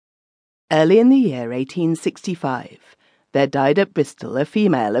Early in the year 1865, there died at Bristol a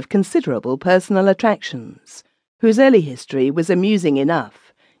female of considerable personal attractions, whose early history was amusing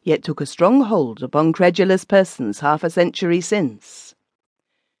enough, yet took a strong hold upon credulous persons half a century since.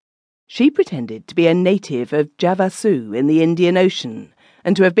 She pretended to be a native of Javasu in the Indian Ocean,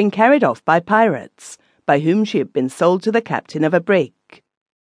 and to have been carried off by pirates, by whom she had been sold to the captain of a brig.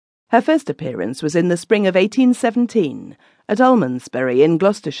 Her first appearance was in the spring of 1817 at Almondsbury in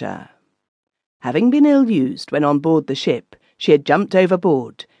Gloucestershire. Having been ill-used when on board the ship, she had jumped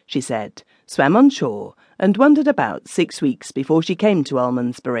overboard, she said, swam on shore, and wandered about 6 weeks before she came to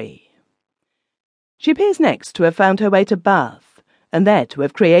Almondsbury. She appears next to have found her way to Bath, and there to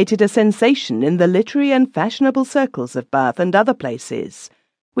have created a sensation in the literary and fashionable circles of Bath and other places,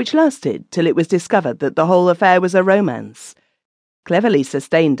 which lasted till it was discovered that the whole affair was a romance, cleverly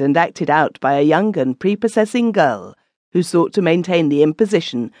sustained and acted out by a young and prepossessing girl who sought to maintain the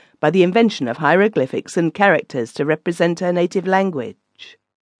imposition by the invention of hieroglyphics and characters to represent her native language.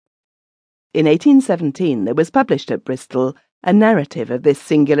 In 1817 there was published at Bristol a narrative of this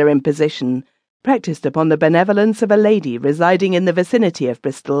singular imposition, practised upon the benevolence of a lady residing in the vicinity of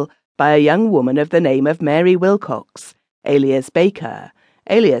Bristol by a young woman of the name of Mary Wilcox, alias Baker,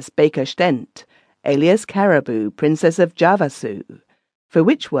 alias Baker Stent, alias Caribou, Princess of Javasu, for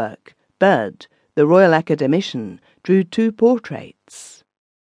which work Bird, the Royal Academician, drew 2 portraits.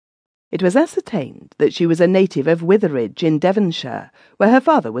 It was ascertained that she was a native of Witheridge in Devonshire, where her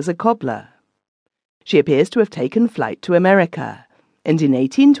father was a cobbler. She appears to have taken flight to America, and in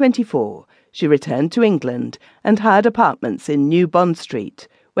 1824 she returned to England and hired apartments in New Bond Street,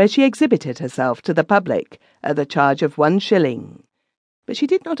 where she exhibited herself to the public at the charge of 1 shilling. But she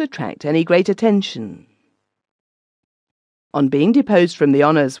did not attract any great attention. On being deposed from the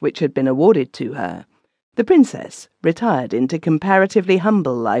honours which had been awarded to her, the princess retired into comparatively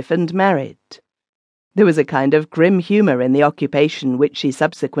humble life and married. There was a kind of grim humour in the occupation which she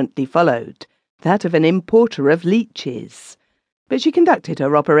subsequently followed, that of an importer of leeches, but she conducted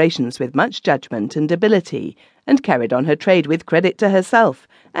her operations with much judgment and ability, and carried on her trade with credit to herself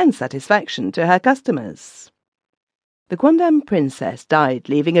and satisfaction to her customers. The quondam princess died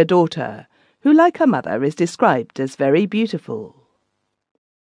leaving a daughter, who, like her mother, is described as very beautiful.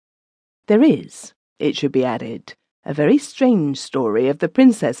 There is, it should be added, a very strange story of the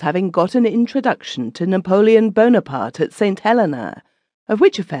princess having got an introduction to Napoleon Bonaparte at St. Helena, of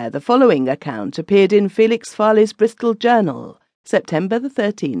which affair the following account appeared in Felix Farley's Bristol Journal, September the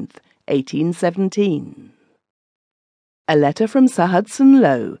 13th, 1817. A letter from Sir Hudson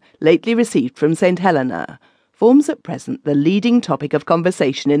Lowe, lately received from St. Helena, forms at present the leading topic of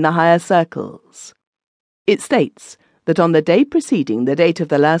conversation in the higher circles. It states that on the day preceding the date of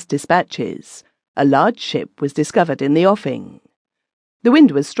the last dispatches, a large ship was discovered in the offing. The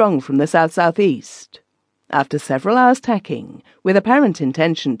wind was strong from the south-southeast. After several hours tacking, with apparent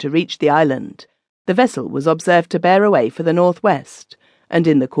intention to reach the island, the vessel was observed to bear away for the northwest, and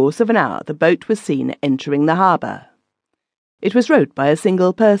in the course of an hour the boat was seen entering the harbour. It was rowed by a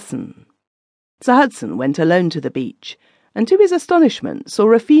single person. Sir Hudson went alone to the beach, and to his astonishment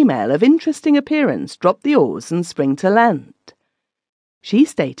saw a female of interesting appearance drop the oars and spring to land. She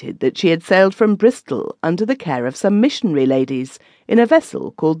stated that she had sailed from Bristol under the care of some missionary ladies in a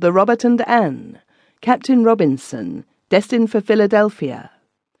vessel called the Robert and Anne, Captain Robinson, destined for Philadelphia.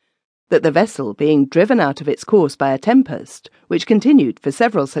 That the vessel being driven out of its course by a tempest, which continued for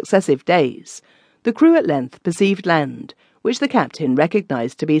several successive days, the crew at length perceived land, which the captain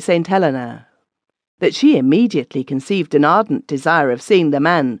recognized to be St. Helena. That she immediately conceived an ardent desire of seeing the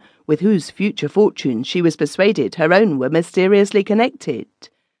man with whose future fortunes she was persuaded her own were mysteriously connected,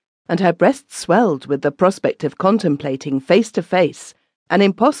 and her breast swelled with the prospect of contemplating face to face an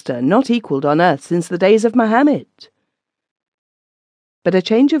impostor not equalled on earth since the days of Mohammed. But a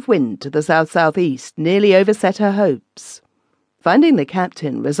change of wind to the south-southeast nearly overset her hopes. Finding the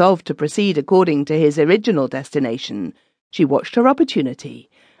captain resolved to proceed according to his original destination, she watched her opportunity,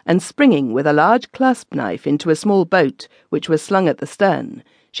 and springing with a large clasp-knife into a small boat which was slung at the stern,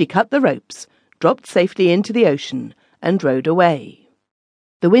 she cut the ropes, dropped safely into the ocean, and rowed away.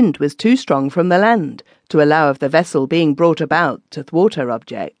 The wind was too strong from the land to allow of the vessel being brought about to thwart her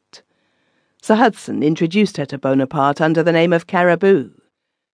object. Sir Hudson introduced her to Bonaparte under the name of Caribou.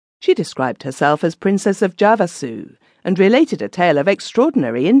 She described herself as Princess of Javasu, and related a tale of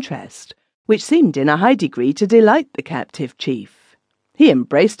extraordinary interest, which seemed in a high degree to delight the captive chief. He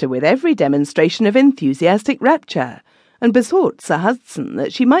embraced her with every demonstration of enthusiastic rapture, and besought Sir Hudson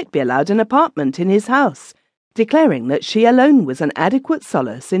that she might be allowed an apartment in his house, declaring that she alone was an adequate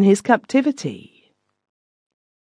solace in his captivity.